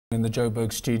in the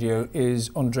Joburg studio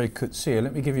is Andre Coetzee.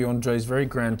 Let me give you Andre's very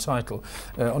grand title.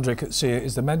 Andre Coetzee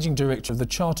is the Managing Director of the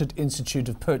Chartered Institute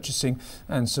of Purchasing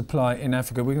and Supply in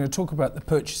Africa. We're going to talk about the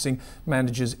Purchasing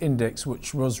Managers Index,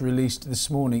 which was released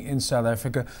this morning in South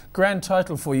Africa. Grand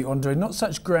title for you, Andre. Not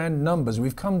such grand numbers.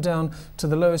 We've come down to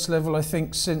the lowest level, I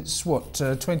think, since, what,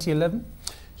 2011?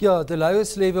 Yeah, the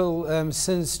lowest level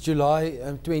since July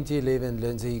 2011,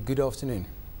 Lindsay. Good afternoon.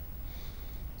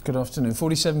 Good afternoon.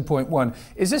 47.1.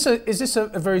 Is this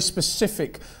a very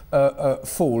specific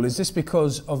fall? Is this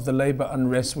because of the labour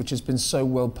unrest, which has been so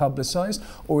well publicised,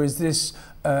 or is this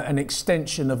an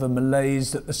extension of a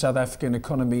malaise that the South African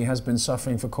economy has been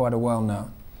suffering for quite a while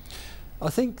now? I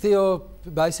think there are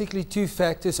basically two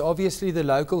factors. Obviously the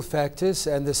local factors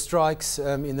and the strikes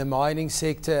in the mining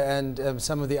sector and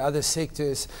some of the other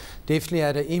sectors definitely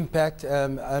had an impact,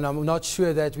 and I'm not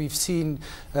sure that we've seen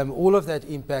all of that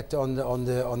impact on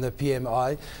the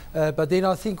PMI. But then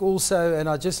I think also, and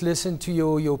I just listened to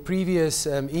your previous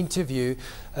interview,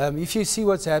 if you see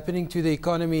what's happening to the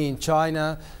economy in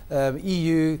China,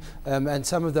 EU and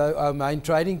some of our main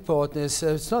trading partners,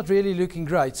 it's not really looking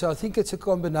great. So I think it's a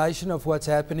combination of what's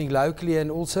happening locally and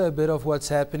also a bit of what's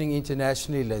happening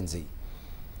internationally, Lindsay.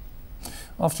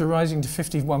 After rising to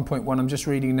 51.1, I'm just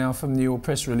reading now from your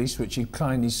press release, which you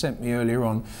kindly sent me earlier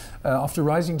on. After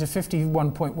rising to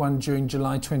 51.1 during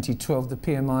July 2012, the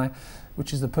PMI,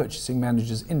 which is the Purchasing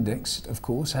Managers Index, of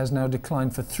course, has now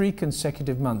declined for 3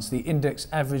 consecutive months. The index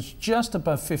averaged just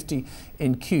above 50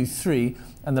 in Q3,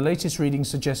 and the latest reading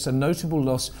suggests a notable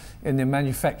loss in the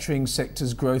manufacturing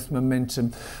sector's growth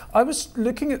momentum. I was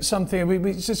looking at something,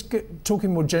 we just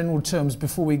talking more general terms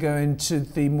before we go into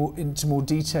more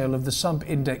detail of the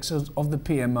sub-index of the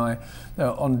PMI,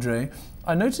 Andre.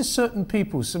 I noticed certain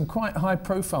people, some quite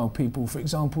high-profile people, for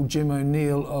example, Jim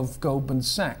O'Neill of Goldman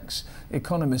Sachs,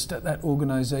 economist at that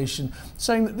organisation,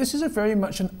 saying that this is a very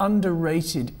much an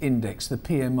underrated index, the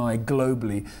PMI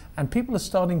globally, and people are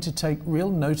starting to take real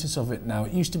notice of it now.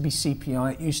 It used to be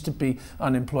CPI, it used to be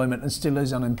unemployment, and still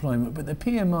is unemployment, but the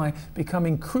PMI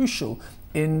becoming crucial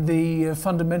in the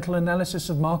fundamental analysis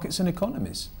of markets and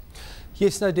economies.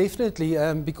 Yes, no, definitely,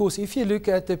 because if you look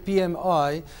at the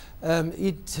PMI,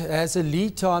 it has a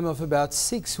lead time of about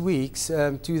 6 weeks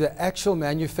to the actual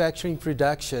manufacturing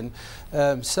production.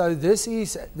 So this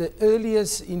is the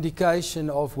earliest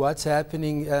indication of what's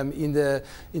happening in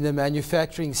the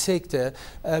manufacturing sector.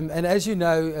 And as you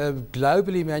know,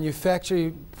 globally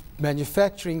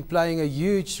manufacturing playing a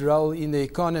huge role in the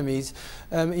economies.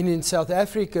 In South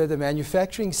Africa, the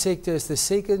manufacturing sector is the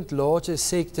second largest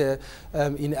sector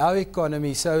in our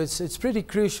economy. So it's pretty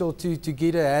crucial to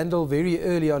get a handle very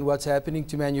early on what's happening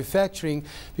to manufacturing,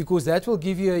 because that will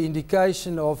give you an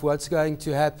indication of what's going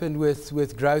to happen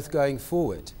with growth going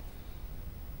forward.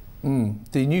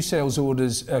 The new sales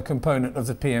orders component of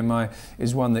the PMI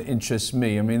is one that interests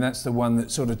me. I mean, that's the one that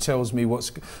sort of tells me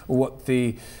what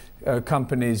the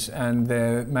companies and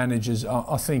their managers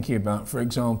are thinking about. For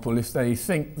example, if they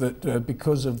think that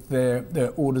because of their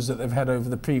orders that they've had over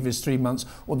the previous 3 months,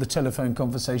 or the telephone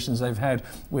conversations they've had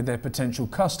with their potential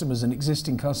customers and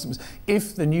existing customers,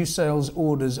 if the new sales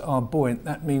orders are buoyant,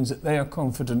 that means that they are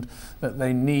confident that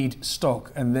they need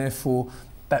stock, and therefore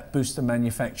that boosts the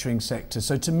manufacturing sector.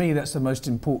 So to me, that's the most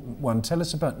important one. Tell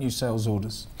us about new sales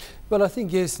orders. Well, I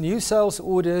think, yes, new sales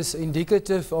orders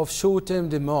indicative of short-term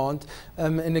demand,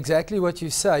 and exactly what you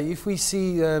say. If we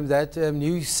see that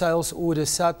new sales order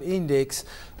sub-index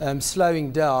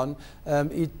slowing down,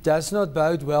 it does not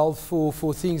bode well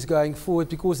for things going forward,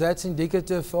 because that's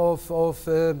indicative of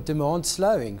demand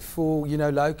slowing for,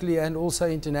 locally and also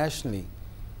internationally.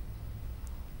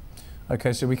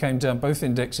 Okay, so we came down, both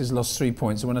indexes lost 3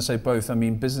 points. And when I say both, I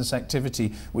mean business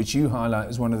activity, which you highlight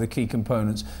as one of the key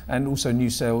components, and also new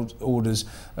sales orders,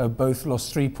 both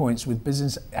lost 3 points, with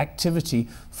business activity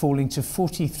falling to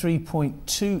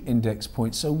 43.2 index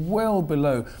points, so well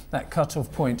below that cut-off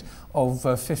point of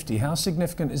 50. How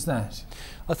significant is that?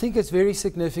 I think it's very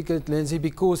significant, Lindsay,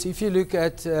 because if you look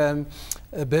at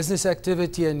business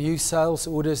activity and new sales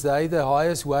orders, they're the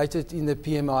highest weighted in the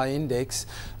PMI index,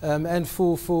 and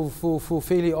for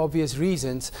fairly obvious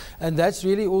reasons. And that's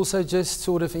really also just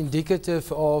sort of indicative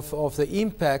of the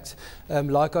impact,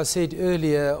 like I said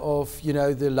earlier, of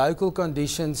the local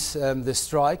conditions, the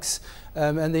strikes,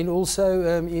 and then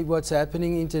also what's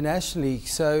happening internationally.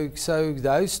 So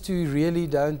those two really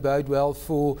don't bode well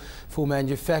for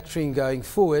manufacturing going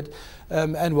forward.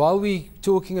 And while we're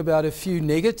talking about a few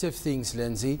negative things,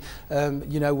 Lindsay,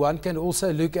 one can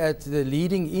also look at the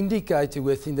leading indicator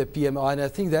within the PMI, and I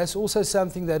think that's also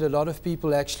something that a lot of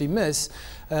people actually miss,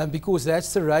 because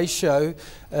that's the ratio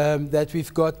that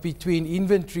we've got between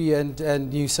inventory and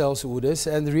new sales orders.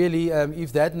 And really,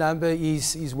 if that number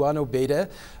is 1 or better,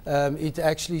 it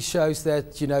actually shows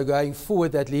that, going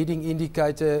forward, that leading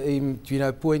indicator,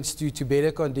 points to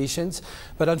better conditions.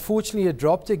 But unfortunately, it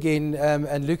dropped again,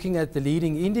 and looking at the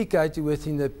leading indicator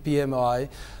within the PMI,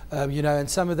 and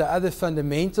some of the other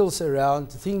fundamentals around,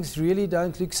 things really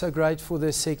don't look so great for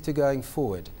this sector going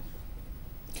forward.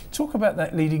 Talk about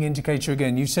that leading indicator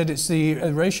again. You said it's the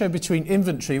ratio between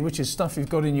inventory, which is stuff you've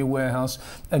got in your warehouse,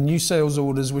 and new sales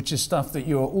orders, which is stuff that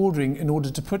you're ordering in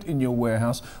order to put in your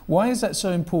warehouse. Why is that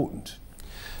so important?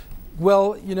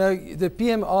 Well, the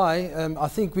PMI, I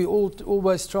think we're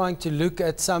always trying to look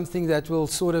at something that will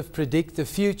sort of predict the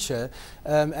future.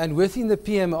 And within the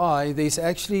PMI, there's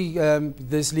actually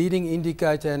this leading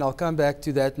indicator, and I'll come back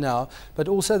to that now, but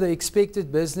also the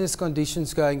expected business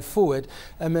conditions going forward.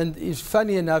 And it's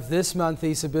funny enough, this month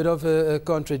there's a bit of a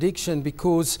contradiction,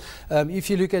 because if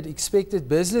you look at expected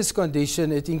business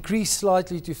condition, it increased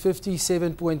slightly to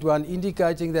 57.1,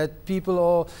 indicating that people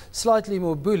are slightly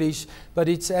more bullish, but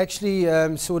it's actually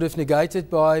sort of negated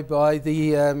by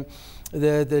the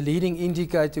leading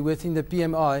indicator within the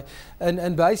PMI.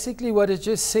 And basically what it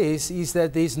just says is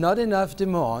that there's not enough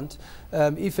demand,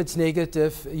 if it's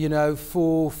negative, to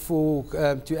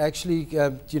actually,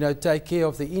 take care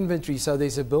of the inventory. So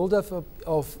there's a build up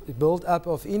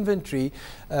of inventory,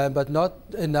 but not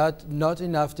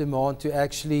enough demand to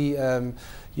actually, to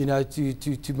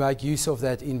make use of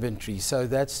that inventory. So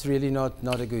that's really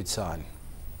not a good sign.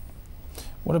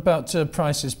 What about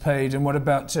prices paid, and what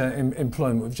about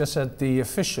employment? We've just had the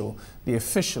official,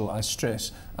 I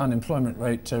stress, unemployment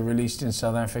rate released in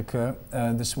South Africa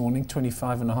this morning,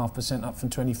 25.5%, up from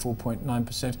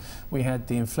 24.9%. We had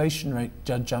the inflation rate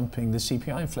jumping, the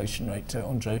CPI inflation rate,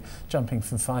 Andre, jumping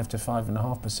from 5 to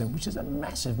 5.5%, which is a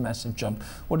massive, massive jump.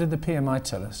 What did the PMI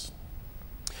tell us?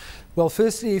 Well,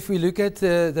 firstly, if we look at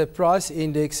the price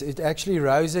index, it actually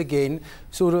rose again,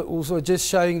 sort of also just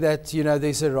showing that,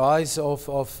 there's a rise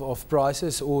of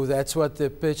prices, or that's what the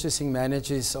purchasing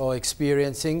managers are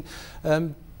experiencing.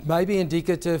 Maybe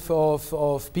indicative of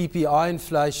PPI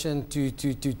inflation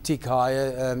to tick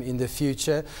higher in the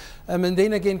future. And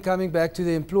then again, coming back to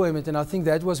the employment, and I think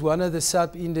that was one of the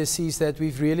sub-indices that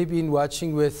we've really been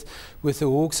watching with a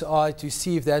hawk's eye to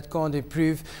see if that can't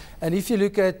improve. And if you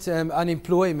look at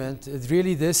unemployment,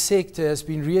 really this sector has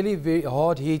been really very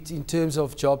hard hit in terms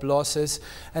of job losses.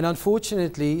 And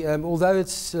unfortunately, although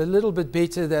it's a little bit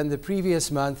better than the previous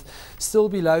month, still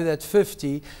below that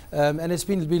 50, and it's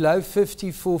been below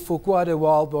 50 for quite a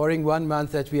while, barring 1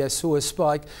 month that we saw a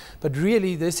spike. But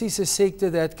really, this is a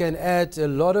sector that can add a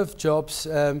lot of jobs,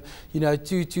 to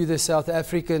the South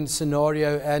African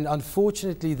scenario. And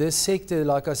unfortunately, this sector,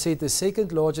 like I said, the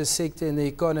second largest sector in the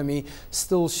economy,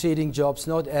 still shedding jobs,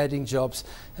 not adding jobs.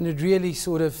 And it really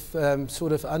sort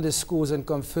of underscores and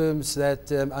confirms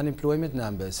that unemployment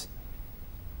numbers.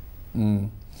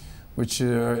 Which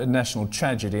are a national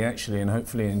tragedy, actually, and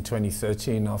hopefully in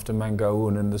 2013, after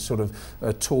Mangaung and the sort of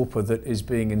torpor that is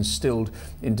being instilled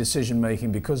in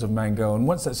decision-making because of Mangaung.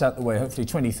 Once that's out the way, hopefully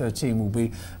 2013 will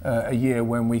be a year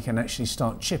when we can actually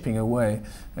start chipping away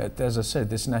at, as I said,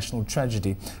 this national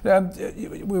tragedy.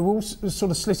 We're all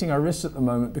sort of slitting our wrists at the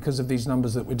moment because of these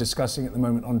numbers that we're discussing at the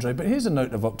moment, Andre, but here's a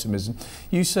note of optimism.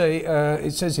 You say,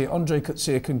 it says here, Andre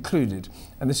Coetzee concluded,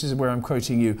 and this is where I'm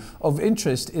quoting you, of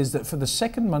interest is that for the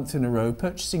second month in a row,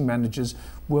 purchasing managers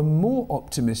were more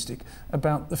optimistic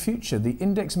about the future. The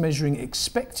index measuring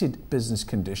expected business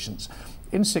conditions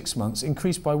in 6 months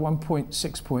increased by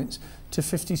 1.6 points to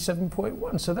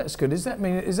 57.1. So that's good. Is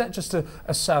that just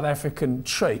a South African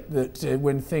trait that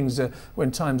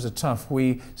when times are tough,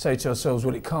 we say to ourselves,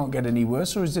 well, it can't get any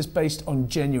worse, or is this based on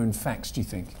genuine facts, do you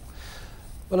think?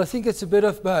 Well, I think it's a bit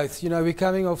of both. We're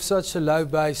coming off such a low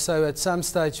base, so at some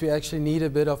stage we actually need a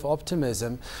bit of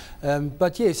optimism.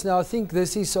 But yes, now I think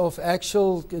this is of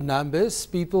actual numbers.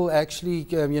 People actually,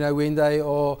 when they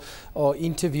are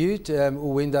interviewed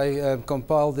or when they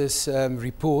compile this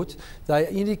report, they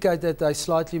indicate that they're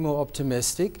slightly more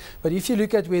optimistic. But if you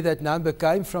look at where that number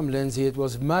came from, Lindsay, it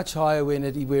was much higher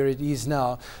where it is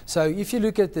now. So if you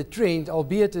look at the trend,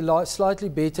 albeit slightly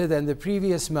better than the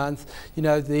previous month,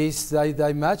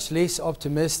 they much less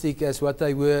optimistic as what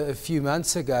they were a few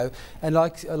months ago. And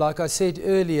like I said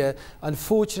earlier,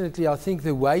 unfortunately, I think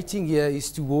the weighting here is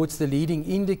towards the leading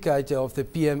indicator of the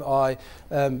PMI.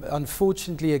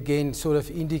 Unfortunately, again, sort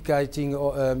of indicating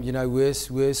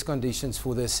worse conditions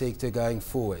for the sector going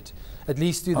forward. At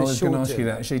least to the short term. I was going to ask you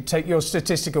that, actually. Take your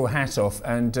statistical hat off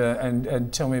and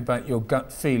tell me about your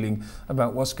gut feeling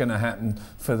about what's going to happen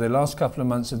for the last couple of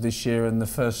months of this year and the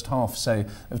first half, say,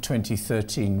 of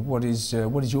 2013. What is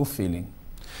your feeling?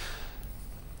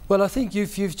 Well, I think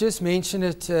you've just mentioned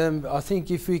it. I think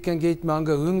if we can get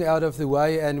Mangaung out of the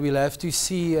way, and we'll have to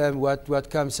see what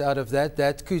comes out of that.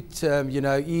 That could,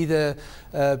 either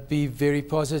be very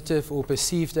positive or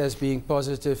perceived as being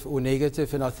positive or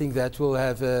negative, and I think that will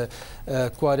have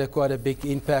quite a big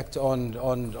impact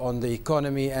on the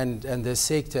economy and the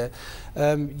sector.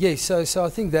 Yes, so I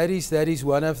think that is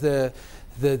one of the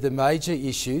major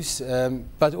issues,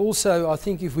 but also I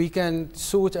think if we can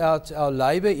sort out our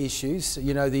labour issues,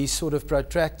 these sort of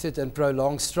protracted and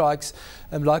prolonged strikes,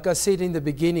 like I said in the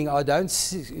beginning, I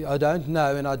don't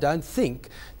know and I don't think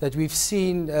that we've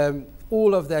seen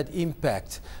all of that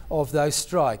impact of those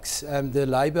strikes, the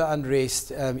labour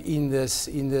unrest in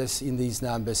these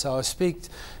numbers. So I expect,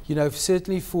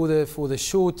 certainly for the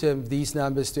short term, these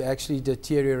numbers to actually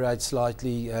deteriorate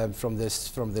slightly from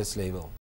this level.